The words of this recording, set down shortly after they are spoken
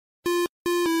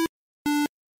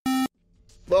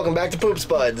Welcome back to Poop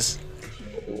Spuds.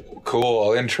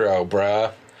 Cool intro,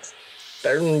 bruh.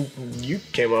 Better than you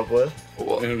came up with.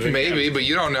 Well, maybe, but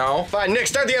you don't know. Fine, Nick,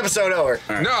 start the episode over.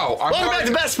 Right. No, Welcome back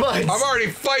to Best Spuds. I'm already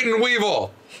fighting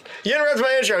Weevil. You interrupted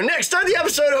my intro. Nick, start the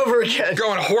episode over again.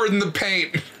 Going hard in the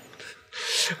paint.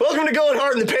 Welcome to Going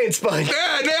Hard in the Paint, Spud.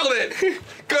 Yeah, nailed it.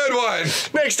 Good one.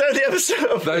 Nick, start the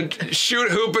episode. The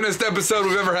shoot-hoopinest episode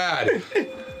we've ever had.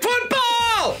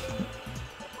 Football!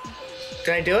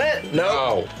 Did I do it?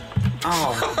 No.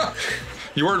 Oh.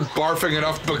 You weren't barfing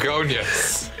enough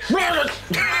begonias.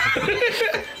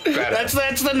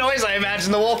 That's the noise I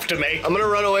imagine the wolf to make. I'm gonna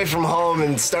run away from home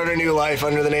and start a new life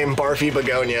under the name Barfy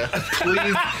Begonia.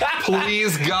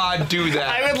 Please, God, do that.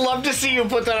 I would love to see you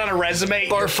put that on a resume.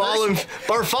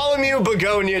 Bartholomew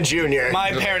Begonia Jr.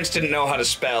 My parents didn't know how to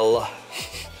spell.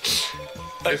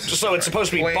 So it's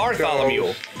supposed to be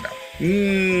Bartholomew.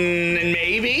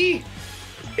 Maybe?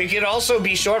 It could also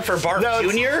be short for Barth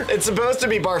Jr. It's supposed to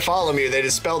be Bartholomew. They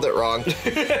just spelled it wrong.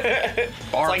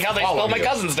 It's like how they spelled my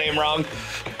cousin's name wrong.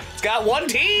 It's got one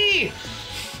T.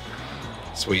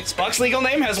 Sweet. Buck's legal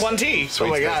name has one T. Sweet. Oh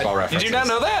my God. Did you not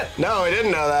know that? No, I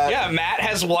didn't know that. Yeah, Matt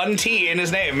has one T in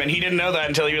his name, and he didn't know that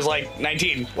until he was like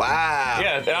 19. Wow.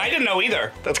 Yeah, and I didn't know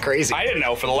either. That's crazy. I didn't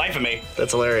know for the life of me.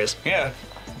 That's hilarious. Yeah.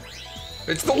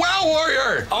 It's the WoW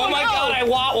Warrior! Oh my God, I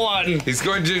want one! He's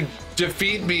going to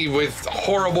defeat me with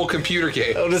horrible computer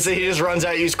games. Oh, to see he just runs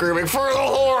at you screaming, "For the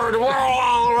Horde!" Oh,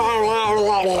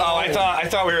 I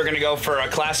thought we were gonna go for a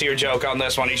classier joke on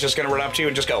this one. He's just gonna run up to you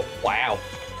and just go, "Wow."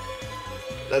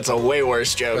 That's a way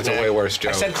worse joke. That's Nick. a way worse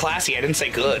joke. I said classy, I didn't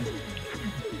say good.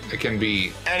 It can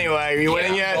be... Anyway, are you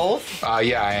winning yet? Both?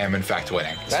 Yeah, I am in fact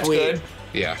winning. That's Sweet. good.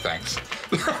 Yeah, thanks.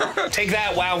 Take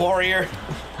that, WoW Warrior.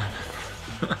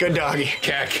 Good doggy.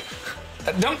 Keck.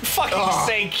 Don't fucking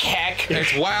say keck.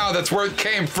 It's WoW, that's where it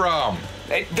came from.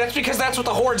 That's because that's what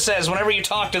the Horde says whenever you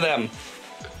talk to them.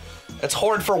 It's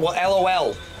Horde for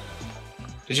LOL.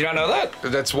 Did you not know that?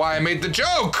 That's why I made the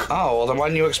joke. Oh, well then why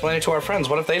didn't you explain it to our friends?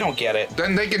 What if they don't get it?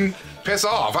 Then they can piss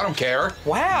off. I don't care.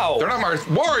 Wow. They're not my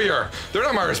warrior. They're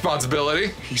not my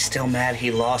responsibility. He's still mad he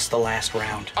lost the last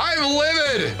round. I'm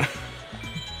livid.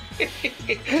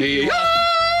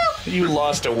 You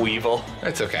lost a Weevil.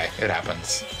 It's okay. It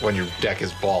happens when your deck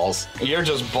is balls. You're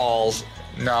just balls.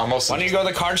 No, mostly. Why don't you go to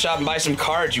the card shop and buy some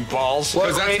cards, you balls?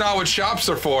 Because that's not what shops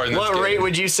are for in this What game. rate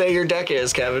would you say your deck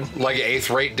is, Kevin? Like an 8th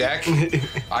rate deck?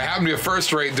 I happen to be a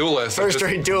 1st rate duelist. First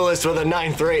rate duelist with a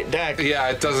 9th rate deck. Yeah,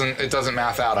 it doesn't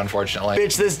math out, unfortunately.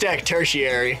 Bitch, this deck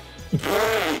tertiary.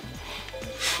 I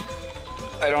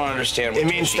don't understand what It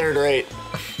means 3rd rate.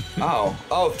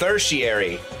 Oh,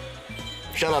 tertiary.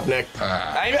 Shut up, Nick.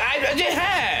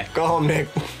 Go home, Nick.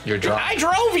 You're drunk. I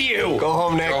drove you. Go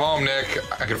home, Nick. Go home, Nick.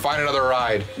 I can find another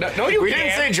ride. No, you We can't.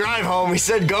 didn't say drive home. We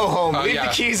said go home. Leave Yeah.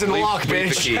 the keys in the Leave- lock,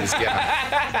 leave bitch. the keys,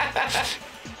 yeah.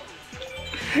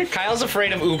 Kyle's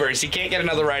afraid of Ubers. He can't get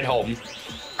another ride home.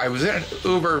 I was in an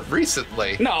Uber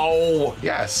recently. No.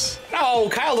 Yes. No,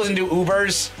 Kyle doesn't do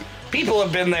Ubers. People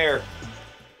have been there.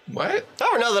 What?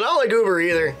 Oh, nothing. I don't like Uber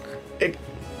either.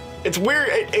 It's weird.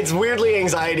 It's weirdly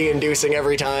anxiety-inducing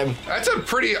every time. That's a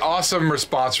pretty awesome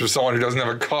response for someone who doesn't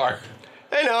have a car.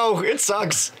 I know it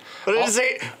sucks. But I just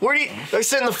say, where do I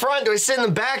sit in the front? Do I sit in the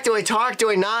back? Do I talk?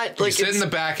 Do I not? You sit in the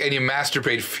back and you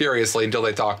masturbate furiously until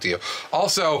they talk to you.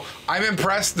 Also, I'm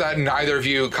impressed that neither of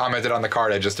you commented on the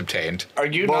card I just obtained. Are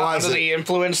you What not was under it? the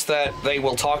influence that they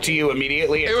will talk to you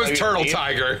immediately? It was Turtle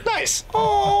Tiger. Nice.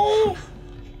 Oh.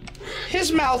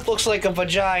 His mouth looks like a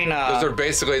vagina. Those are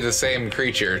basically the same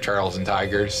creature, turtles and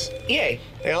tigers. Yay.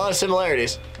 They got a lot of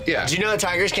similarities. Yeah. Did you know that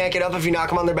tigers can't get up if you knock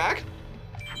them on their back?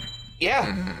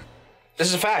 Yeah. This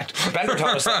is a fact. Bender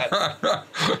taught us that.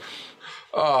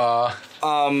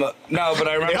 No, but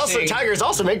I remember seeing... Tigers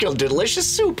also make a delicious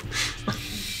soup.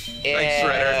 Thanks,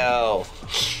 Shredder.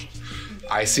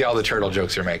 I see all the turtle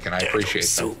jokes you're making. I appreciate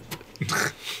them.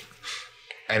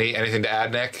 Anything to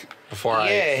add, Nick? Before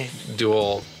I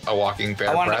duel a walking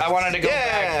bear breath? I wanted to go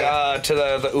back to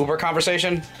the Uber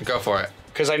conversation. Go for it.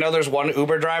 Because I know there's one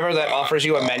Uber driver that offers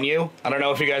you a menu. I don't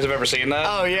know if you guys have ever seen that.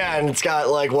 Oh yeah, and it's got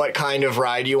like what kind of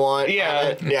ride you want.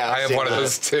 Yeah. Yeah. I have one of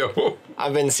those too.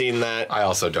 I've been seeing that. I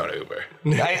also don't Uber.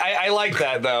 I like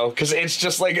that though, because it's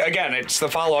just like, again, it's the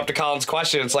follow up to Colin's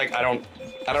question. It's like I don't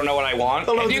know what I want,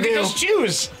 and you can just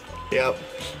choose. Yep.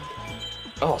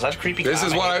 Oh, is that creepy? This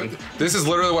is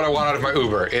literally what I want out of my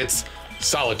Uber. It's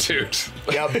solitude.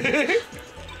 Yep.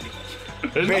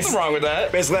 There's nothing wrong with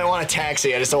that. Basically, I want a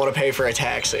taxi. I just don't want to pay for a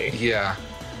taxi. Yeah.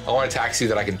 I want a taxi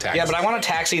that I can taxi. Yeah, but I want a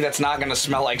taxi that's not gonna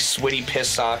smell like sweaty piss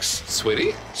socks.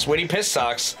 Switty? Sweaty piss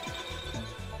socks.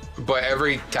 But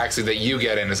every taxi that you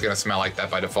get in is going to smell like that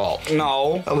by default.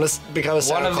 No. I'm gonna become a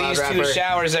SoundCloud One of these rapper. two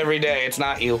showers every day. It's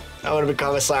not you. I'm gonna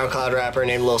become a SoundCloud rapper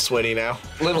named Lil Switty now.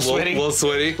 Little Switty. Little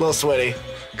Switty. Lil Switty.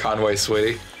 Conway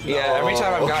Switty. Yeah, every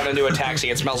time I've gotten into a taxi,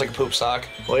 it smells like a poop sock.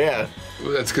 Well, yeah.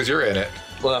 That's because you're in it.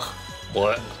 Ugh.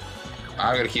 What?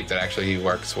 I'm going to keep that, actually. He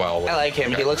works well. I like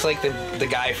him. He looks like the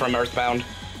guy from Earthbound.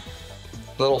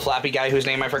 The little flappy guy whose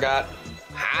name I forgot.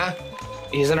 Huh?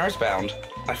 He's in Earthbound.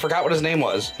 I forgot what his name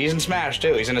was. He's in Smash,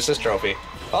 too. He's in Assist Trophy.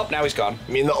 Oh, now he's gone.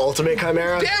 You mean the Ultimate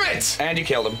Chimera? Damn it! And you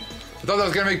killed him. I thought that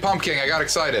was going to make Pumpkin. I got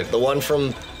excited. The one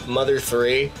from Mother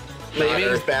 3? Maybe. Not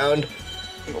Earthbound?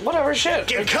 Whatever, shit.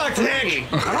 Get cucked, Nick!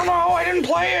 I don't know. I didn't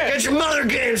play it. Get your mother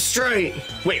game straight!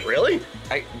 Wait, really?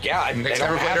 They Nick's don't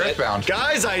never played have it. Earthbound.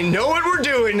 Guys, I know what we're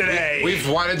doing today! We've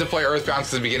wanted to play Earthbound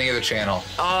since the beginning of the channel.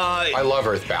 I love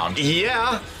Earthbound.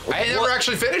 Yeah? I never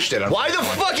actually finished it. Why the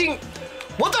fucking...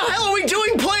 What the hell are we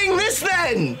doing playing this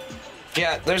then?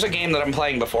 Yeah, there's a game that I'm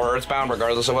playing before Earthbound,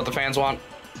 regardless of what the fans want.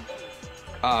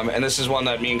 And this is one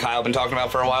that me and Kyle have been talking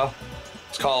about for a while.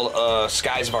 It's called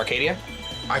Skies of Arcadia.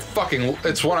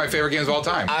 It's one of my favorite games of all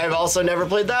time. I've also never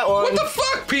played that one. What the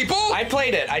fuck, people? I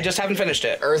played it. I just haven't finished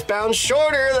it. Earthbound's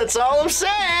shorter, that's all I'm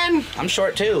saying. I'm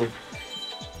short, too.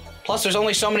 Plus, there's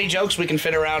only so many jokes we can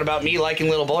fit around about me liking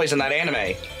little boys in that anime.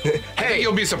 I think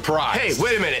you'll be surprised. Hey,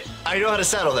 wait a minute. I know how to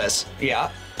settle this. Yeah.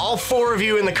 All 4 of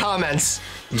you in the comments.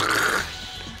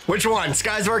 Which one?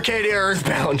 Skies of Arcadia or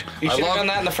Earthbound? You should have done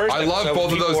that in the first I love episode both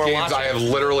of when those people were games. I watching. have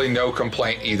literally no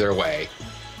complaint either way.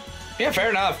 Yeah, fair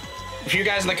enough. If you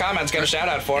guys in the comments get a shout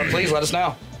out for it, please let us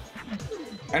know.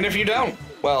 And if you don't,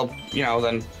 well, you know,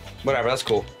 then whatever, that's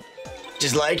cool.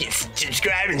 Just like it,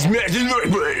 subscribe, and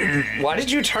smash. Why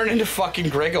did you turn into fucking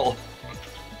Griggle?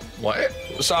 What?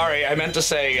 Sorry, I meant to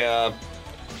say,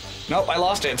 nope, I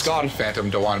lost it, it's gone. Phantom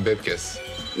Dewan Bibkis.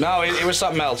 No, it was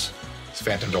something else. It's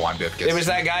Phantom Dewan Bibkis. It was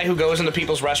that guy who goes into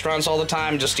people's restaurants all the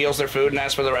time, just steals their food and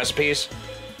asks for the recipes.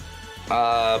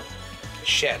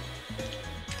 Shit.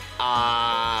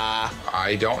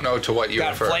 I don't know to what you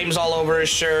Got refer. flames all over his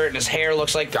shirt, and his hair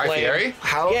looks like Guy flame. Fieri?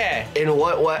 How? Yeah. In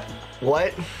what?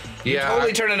 Yeah.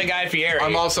 Totally turned into Guy Fieri.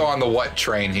 I'm also on the what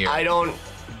train here. I don't.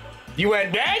 You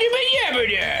went,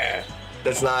 "Bah-da-ba-yabba-da."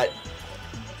 That's not.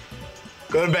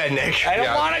 Go to bed, Nick. I don't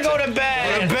Yeah, want to go to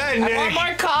bed. Go to bed, I want Nick.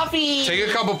 more coffee. Take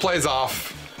a couple plays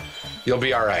off. You'll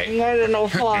be all right. I don't know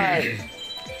fun.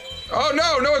 Oh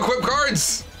no! No equip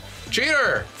cards.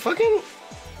 Cheater. Fucking.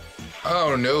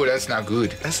 Oh no, that's not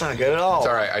good. That's not good at all. It's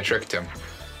all right. I tricked him.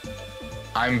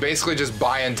 I'm basically just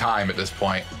buying time at this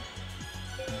point.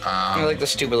 I like the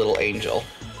stupid little angel.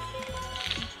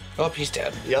 Oh, he's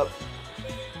dead. Yep.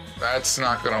 That's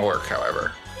not gonna work,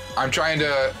 however. I'm trying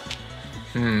to...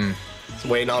 Just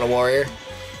waiting on a warrior.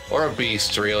 Or a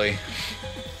beast, really.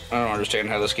 I don't understand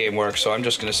how this game works, so I'm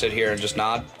just gonna sit here and just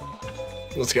nod.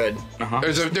 That's good.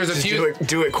 There's a Just few...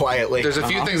 do it quietly. There's a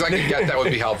few things I could get that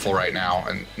would be helpful right now,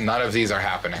 and none of these are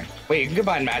happening. Wait, you can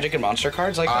combine magic and monster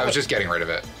cards like that? I was just getting rid of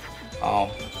it.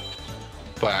 Oh.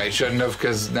 But I shouldn't have,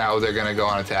 because now they're gonna go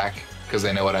on attack, because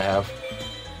they know what I have.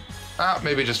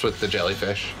 Maybe just with the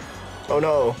jellyfish. Oh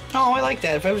no. Oh, I like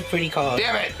that. If it was pretty card.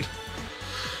 Damn it!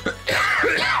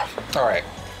 All right.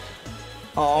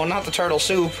 Oh, not the turtle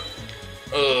soup.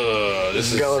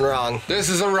 This is Going wrong. This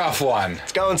is a rough one.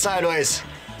 It's going sideways.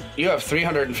 You have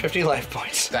 350 life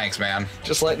points. Thanks, man.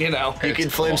 Just letting you know. You It's can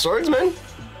flame cool. swordsman?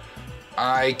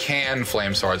 I can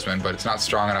flame swordsman, but it's not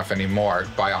strong enough anymore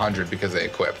by 100 because they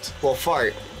equipped. Well,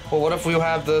 fart. Well, what if we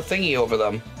have the thingy over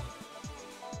them?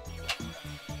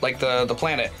 Like the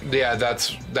planet. Yeah,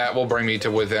 that will bring me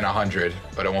to within 100,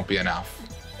 but it won't be enough.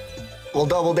 Well,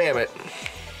 double damn it.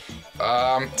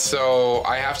 So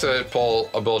I have to pull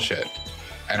a bullshit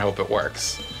and hope it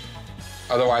works.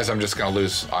 Otherwise, I'm just gonna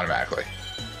lose automatically.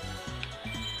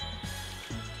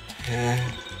 This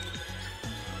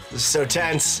is so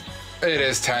tense. It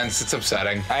is tense. It's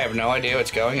upsetting. I have no idea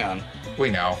what's going on. We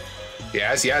know.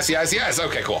 Yes, yes, yes, yes.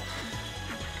 Okay, cool.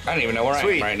 I don't even know where I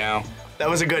Sweet. am right now. That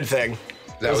was a good thing.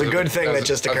 That was a good thing that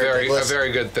just occurred. A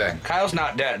very good thing. Kyle's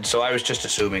not dead, so I was just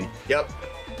assuming. Yep.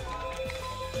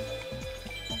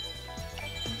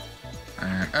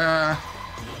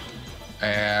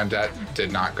 And that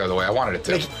did not go the way I wanted it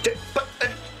to.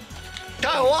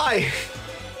 Kyle, why?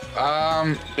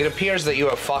 It appears that you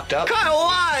have fucked up. Kyle,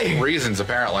 why? Reasons,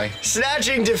 apparently.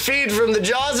 Snatching defeat from the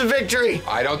jaws of victory.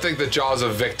 I don't think the jaws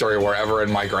of victory were ever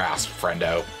in my grasp,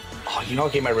 friendo. Oh, you know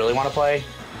what game I really want to play?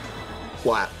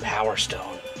 What? Power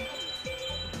Stone.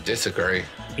 Disagree.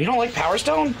 You don't like Power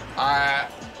Stone?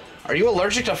 Are you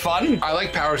allergic to fun? I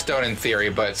like Power Stone in theory,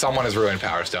 but someone has ruined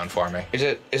Power Stone for me. Is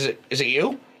it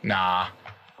you? Nah.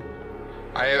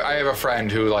 I have a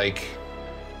friend who like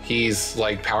he's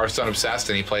like Power Stone obsessed,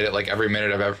 and he played it like every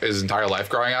minute of his entire life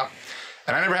growing up.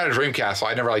 And I never had a Dreamcast, so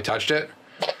I never really touched it.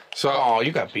 So Oh,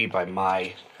 you got beat by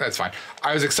my. that's fine.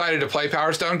 I was excited to play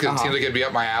Power Stone because it seemed like it'd be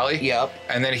up my alley. Yep.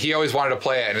 And then he always wanted to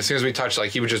play it, and as soon as we touched,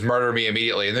 like he would just murder me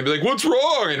immediately, and they'd be like, "What's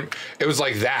wrong?" And it was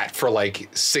like that for like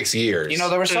 6 years. You know,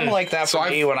 there was something like that for So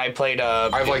me when I played.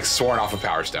 I've like sworn off of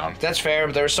Power Stone. That's fair,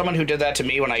 but there was someone who did that to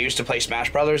me when I used to play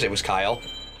Smash Brothers. It was Kyle.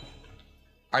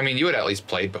 I mean, you had at least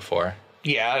played before.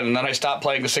 Yeah, and then I stopped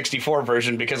playing the 64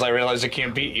 version because I realized I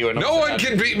can't beat you. And No one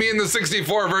can beat me in the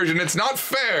 64 version. It's not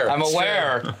fair. I'm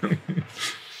aware.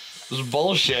 This is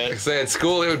bullshit. Say at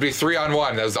school it would be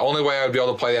 3-on-1. That was the only way I would be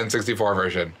able to play the N64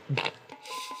 version.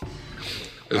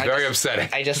 It was very upsetting.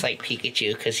 I just like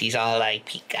Pikachu because he's all like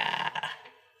Pika.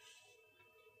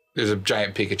 There's a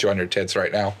giant Pikachu on your tits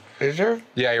right now. Is there?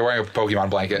 Yeah, you're wearing a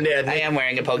Pokemon blanket. Yeah, I am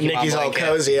wearing a Pokemon Nikki's all blanket.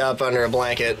 cozy up under a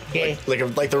blanket, Yeah.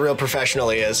 like the real professional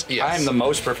he is. Yes. I'm the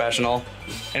most professional.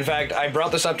 In fact, I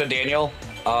brought this up to Daniel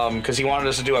because he wanted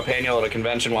us to do a panel at a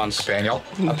convention once. Daniel.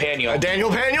 A panel. Daniel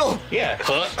Paniel. Yeah.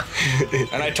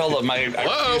 And I told him I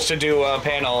Whoa. used to do a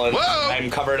panel and Whoa.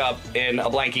 I'm covered up in a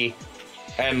blankie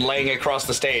and laying across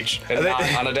the stage and not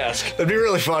on a desk. That'd be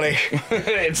really funny.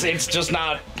 it's just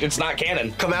not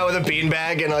canon. Come out with a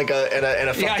beanbag and like and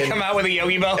a Yeah, I fucking come out with a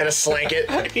Yogi Bo. and a slanket.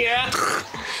 Yeah.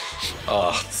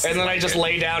 And then I just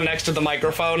lay down next to the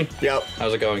microphone. Yep.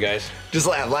 How's it going, guys? Just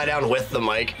lie down with the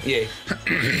mic. Yeah.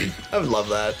 I would love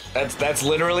that. That's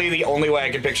literally the only way I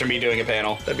can picture me doing a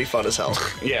panel. That'd be fun as hell.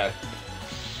 Yeah.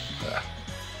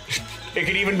 It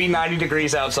could even be 90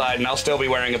 degrees outside and I'll still be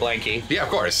wearing a blankie. Yeah, of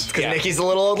course. Because Yeah. Nikki's a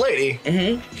little old lady.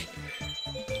 Mm-hmm.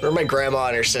 Remember my grandma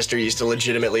and her sister used to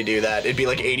legitimately do that. It'd be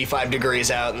like 85 degrees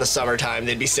out in the summertime.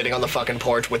 They'd be sitting on the fucking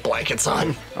porch with blankets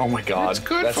on. Oh my god. That's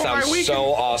good That for sounds my weekend.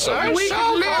 so awesome. My It's weekend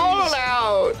so limbs. Cold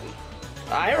out.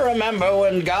 I remember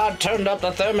when God turned up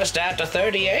the thermostat to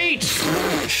 38.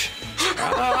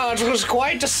 It was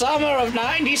quite the summer of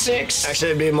 96.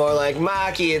 Actually, it'd be more like,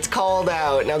 Maki, it's cold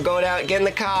out. Now go down, get in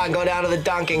the car and go down to the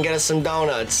Dunkin' and get us some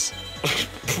donuts.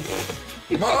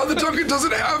 Mom, the Dunkin'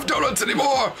 doesn't have donuts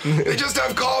anymore. They just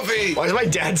have coffee. Why does my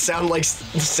dad sound like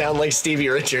Stevie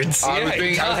Richards? I was it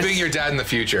being does. your dad in the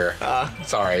future.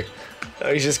 Sorry.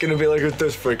 He's just gonna be like, it's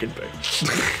this freaking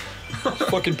thing.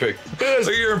 Fucking pig. Look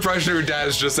at your impression of your dad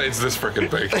is just saying it's this freaking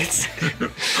pig.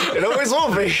 It always will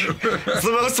be. It's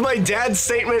the most my dad's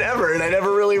statement ever, and I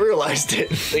never really realized it.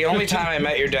 The only time I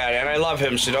met your dad, and I love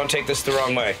him, so don't take this the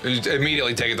wrong way. You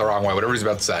immediately take it the wrong way, whatever he's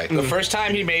about to say. The first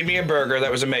time he made me a burger,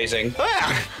 that was amazing.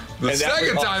 Ah, The and that was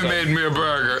second time awesome. made me a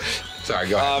burger. Sorry,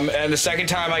 go ahead. And the second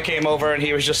time I came over and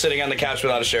he was just sitting on the couch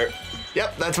without a shirt.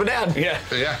 yep, that's my dad. Yeah.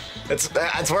 Yeah.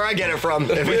 That's where I get it from.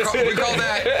 If We it's- call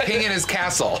that king in his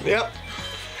castle. Yep.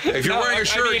 If you're No, wearing I a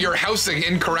shirt, mean- you're housing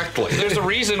incorrectly. There's a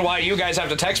reason why you guys have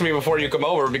to text me before you come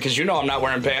over because you know I'm not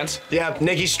wearing pants. Yeah,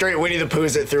 Nicky straight Winnie the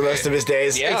Pooh's it through most of his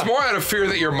days. Yeah. It's more out of fear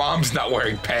that your mom's not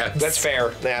wearing pants. That's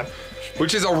fair. Yeah.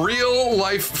 Which is a real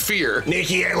life fear.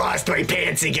 Nicky, I lost my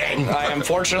pants again. I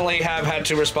unfortunately have had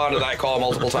to respond to that call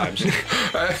multiple times.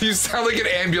 You sound like an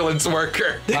ambulance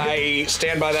worker. I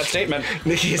stand by that statement.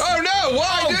 Nicky's. Oh no!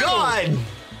 Why? Oh, God!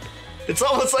 It's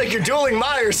almost like you're dueling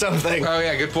Mai or something. Oh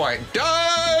yeah, good point.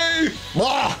 Die!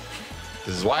 Blah.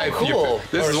 This is why cool.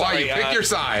 This Or is why sorry, you pick your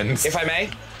signs. If I may.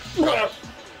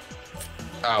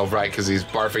 Oh right, because he's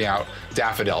barfing out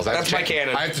daffodils. I have That's to my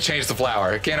canon. I have to change the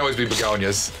flower. It can't always be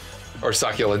begonias or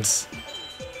succulents.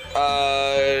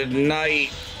 Night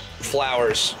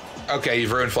flowers. Okay,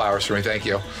 you've ruined flowers for me. Thank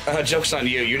you. Joke's on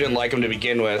you. You didn't like them to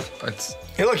begin with. It's,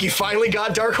 Hey, look, you finally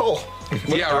got Dark Hole.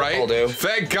 yeah, Dark right. Hole do?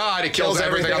 Thank God it kills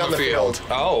everything on the field.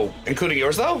 Oh, including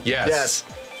yours though? Yes. Yes.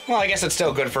 Well, I guess it's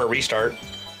still good for a restart.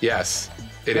 Yes.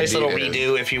 It Nice little indeed is.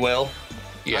 redo, if you will.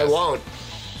 Yes. I won't.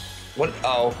 What?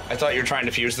 Oh, I thought you were trying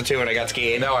to fuse the two and I got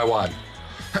scared. No, I won.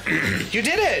 You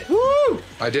did it! Woo!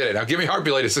 I did it. Now give me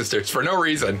Heart-Related Sisters for no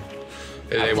reason.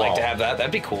 They I'd like won't. to have that.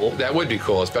 That'd be cool. That would be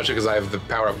cool, especially because I have the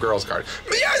Power Up Girls card.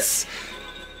 Yes!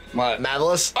 What?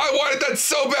 Marvelous. I wanted that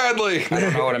so badly. I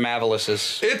don't know what a Mavelus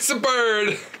is. It's a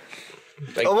bird.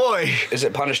 Like, Oh boy. is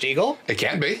it Punished Eagle? It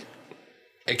can be.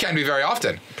 It can be very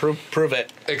often. Prove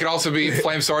it. It could also be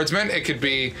Flame Swordsman. It could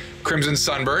be Crimson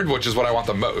Sunbird, which is what I want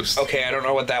the most. Okay, I don't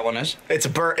know what that one is. It's a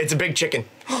bird. It's a big chicken.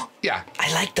 Yeah.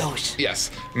 I like those.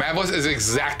 Yes. Mavlis is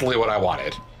exactly what I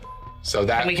wanted. So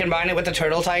that... Can we combine it with the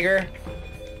Turtle Tiger?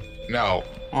 No.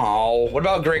 Oh, what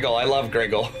about Griggle? I love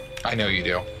Griggle. I know you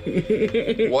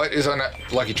do. What is on a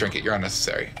Lucky Trinket? You're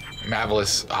unnecessary.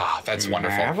 Mavlis. Ah, that's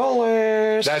wonderful.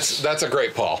 Marvelous. That's a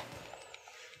great pull.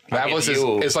 Marvelous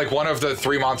is like one of the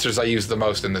 3 monsters I used the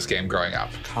most in this game growing up.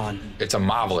 Colin, It's a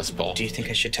marvelous pull. do you think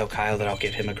I should tell Kyle that I'll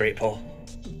give him a great pull?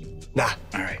 Nah.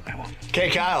 All right, I won't. Okay,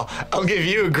 Kyle, I'll give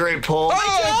you a great pull.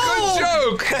 Oh,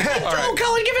 good joke! All right.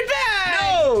 Colin, give it back!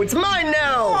 No, it's mine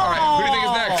now. All right, who do you think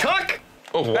is next? Cuck.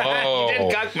 Oh, whoa. You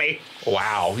didn't cuck me.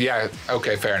 Wow. Yeah.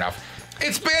 Okay. Fair enough.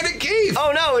 It's Bandit Keith.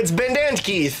 Oh no, it's Bandant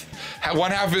Keith.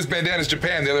 One half of his bandana is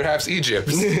Japan, the other half's Egypt.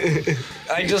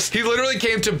 He literally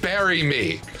came to bury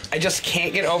me. I just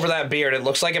can't get over that beard. It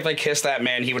looks like if I kissed that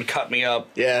man, he would cut me up.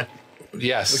 Yeah,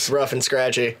 Yes. it's rough and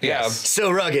scratchy. Yeah.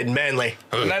 So rugged, manly.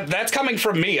 That's coming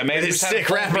from me, a man With who's his had a sick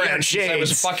full wraparound beard since I was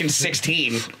shades. fucking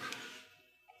 16.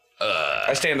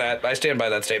 I stand by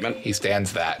that statement. He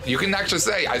stands that. You can actually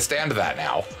say, I stand that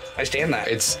now. I stand that.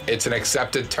 It's an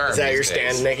accepted term. Is that these your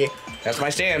days. stand, Nikki? That's my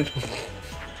stand.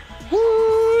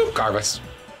 Garvis.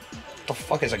 What the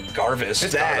fuck is a Garvis?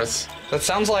 It's that? Garvis. That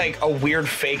sounds like a weird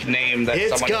fake name that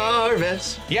It's someone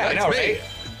Garvis. Yeah, I That's know, me. right?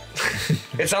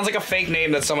 It sounds like a fake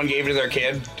name that someone gave to their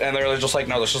kid, and they're just like,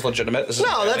 no, this is legitimate. This is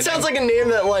No, that sounds like a name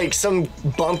that like some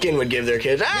bumpkin would give their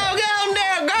kids. Oh, go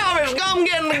down, Garvis, come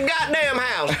get in the goddamn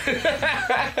house. No,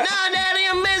 Daddy,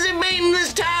 I'm busy beating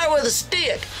this tire with a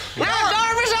stick. No,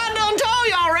 Garvis, I done told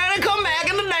you already. Come back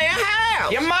in the damn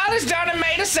house. Your mother's done and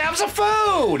made us some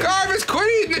food. Garvis, quit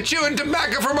eating the chewing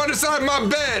tobacco from underside my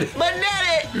bed. But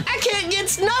Daddy, I can't get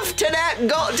snuff to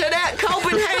that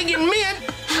Copenhagen mint.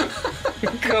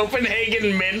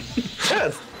 Copenhagen mint.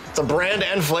 Yeah, it's a brand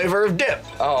and flavor of dip.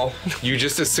 Oh, You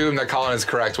just assume that Colin is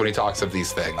correct when he talks of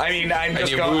these things. I mean, I'm And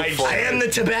just you going. move forward. I am the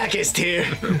tobacconist here.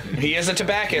 He is a He's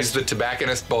tobacconist. the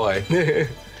tobacconist boy.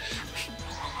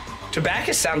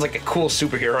 Tobacconist sounds like a cool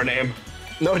superhero name.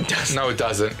 No, it doesn't. No, it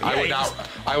doesn't.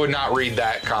 I would not read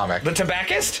that comic. The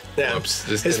tobacconist? Yeah. Oops,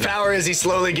 this His didn't- power is he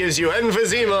slowly gives you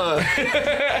emphysema.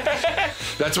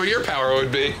 That's what your power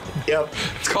would be. Yep.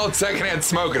 It's called secondhand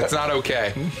smoke, and it's not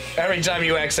okay. Every time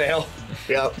you exhale,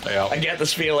 Yep. I get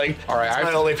this feeling. All right,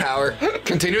 My only power.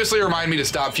 continuously remind me to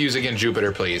stop fusing in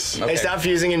Jupiter, please. Hey, stop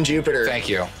fusing in Jupiter. Thank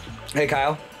you. Hey,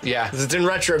 Kyle. Yeah. It's in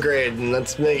retrograde, and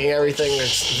that's making everything.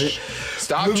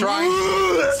 Stop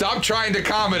trying to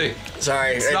comedy.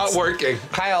 Sorry, It's not working.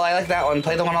 Kyle, I like that one.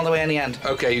 Play the one all the way in the end.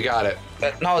 Okay, you got it.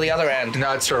 No, the other end.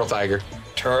 No, it's Turtle Tiger.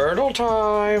 Turtle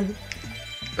time.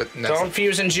 That's- Don't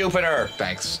fuse in Jupiter.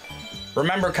 Thanks.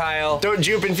 Remember, Kyle, Don't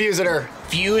jupe and fuse at her.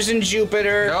 fuse in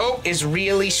Jupiter Nope. is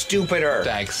really stupider.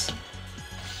 Thanks.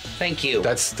 Thank you.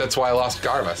 That's why I lost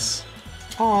Garvis.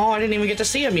 Oh, I didn't even get to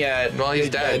see him yet. Well, he's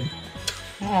dead.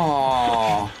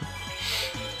 Aww.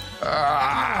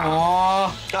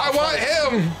 Aww. I want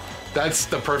him. That's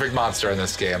the perfect monster in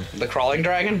this game. The crawling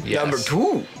dragon? Yes. Number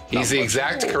 2. He's the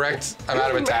exact correct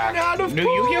amount of attack. Do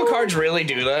Yu-Gi-Oh cards really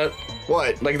do that?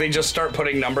 What? Like they just start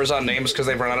putting numbers on names because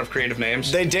they've run out of creative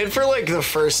names? They did for like the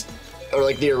first, or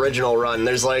like the original run.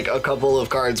 There's like a couple of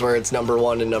cards where it's number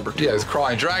 1 and number 2. Yeah, there's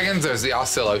Crawling Dragons, there's the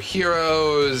Oscillo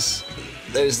Heroes,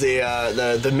 There's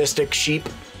the Mystic Sheep.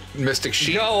 Mystic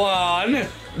Sheep. Go on.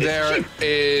 There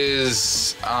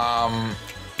is,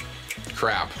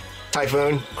 crap.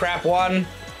 Typhoon. Crap one.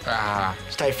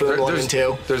 It's Typhoon 1 and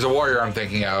 2. There's a warrior I'm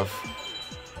thinking of.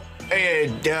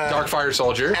 Darkfire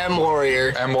Soldier. M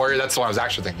Warrior. M Warrior, that's the one I was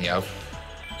actually thinking of.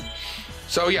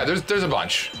 So yeah, there's a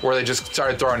bunch where they just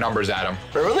started throwing numbers at him.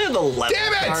 We only have 11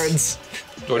 Damn it! cards.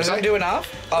 What Does is that that? do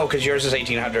enough? Oh, because yours is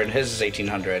 1800 and his is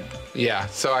 1800. Yeah,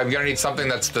 so I'm gonna need something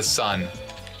that's the sun,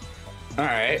 All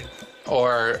right.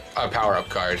 or a power-up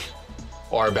card,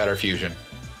 or a better fusion.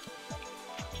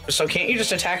 So can't you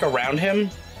just attack around him?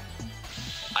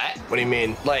 What do you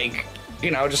mean? Like,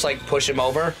 you know, just like push him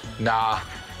over? Nah,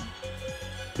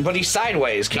 But he's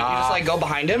sideways. Can't you Nah. just like go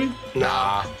behind him?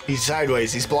 nah. He's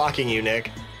sideways. He's blocking you,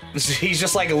 Nick. He's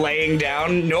just like laying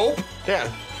down. Nope.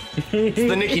 Yeah. It's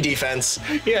the Nicky defense.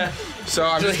 Yeah. So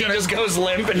I'm just He gonna. just goes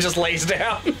limp and just lays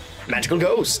down. Magical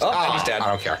Ghost. Oh, he's dead. I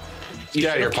don't care. Get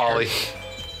out of here, Polly.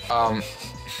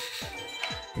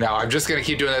 No, I'm just gonna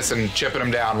keep doing this and chipping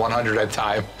him down 100 at a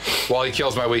time while he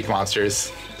kills my weak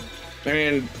monsters. I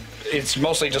mean, it's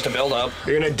mostly just a build-up.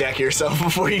 You're gonna deck yourself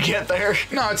before you get there.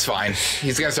 No, it's fine.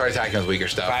 He's gonna start attacking with weaker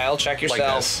stuff. Kyle, check Like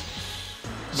yourself. this.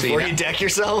 See, Before now, you deck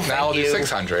yourself. now I'll do you.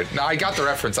 600. No, I got the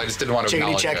reference. I just didn't want to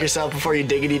Chickadee acknowledge check it. yourself before you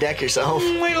diggity deck yourself.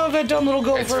 I'm I love that dumb little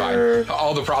gopher. It's fine.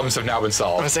 All the problems have now been gonna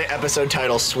solved. say episode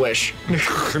title Swish.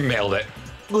 Nailed it.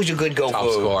 Who's a good gopher?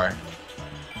 Top score.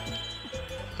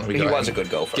 Let me He go was a ahead good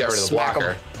gopher. and get rid of the Smack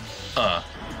 'em. blocker.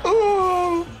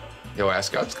 Ooh. Yo, ass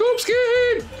got scoop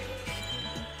skin.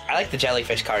 I like the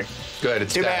jellyfish card. Good,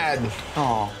 it's Too dead. bad.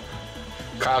 Oh.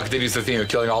 Kyle continues the theme of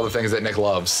killing all the things that Nick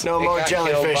loves. No It more got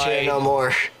jellyfish killed by- here, no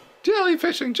more.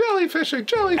 Jellyfishing, jellyfishing,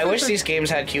 jellyfishing. I wish these games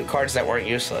had cute cards that weren't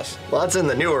useless. Well, that's in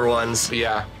the newer ones.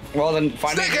 Yeah. Well, then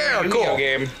find Snake a hair, Yu-Gi-Oh cool.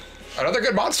 game. Another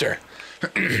good monster.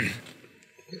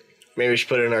 Maybe we should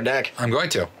put it in our deck. I'm going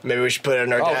to. Maybe we should put it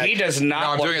in our Oh, deck. he does not No,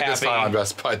 I'm look doing it this happy. time on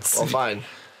Best Buds. Well, fine.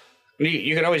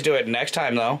 You can always do it next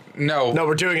time, though. No. No,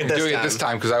 we're doing it I'm this doing time. it this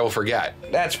time because I will forget.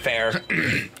 That's fair.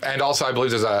 And also, I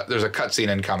believe there's a cutscene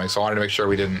incoming, so I wanted to make sure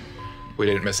we didn't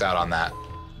miss out on that.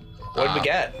 What did we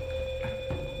get?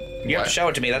 You have What? to show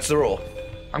it to me. That's the rule.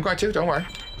 I'm going to. Don't worry.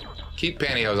 Keep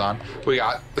pantyhose on. We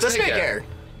got The snake hair.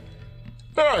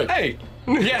 Alright. Hey.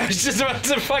 Yeah, I was just about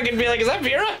to fucking be like, is that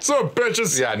Vera? So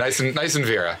bitches. Yeah, nice and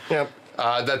Vera. Yep.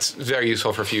 That's very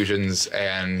useful for fusions,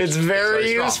 and It's very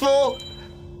strong. useful.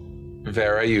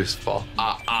 Very useful.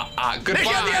 Goodbye. They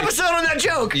got the episode on that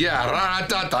joke. Yeah.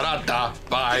 Ra-da-da-da-da.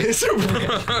 Bye.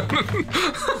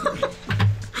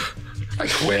 I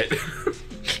quit.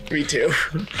 Me too.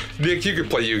 Nick, you can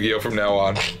play Yu-Gi-Oh from now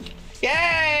on.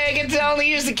 Yay! I get to only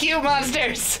use the cube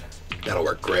monsters. That'll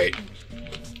work great.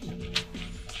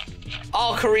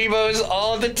 All Karibos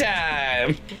all the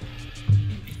time.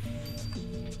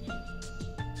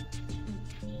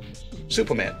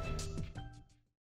 Superman.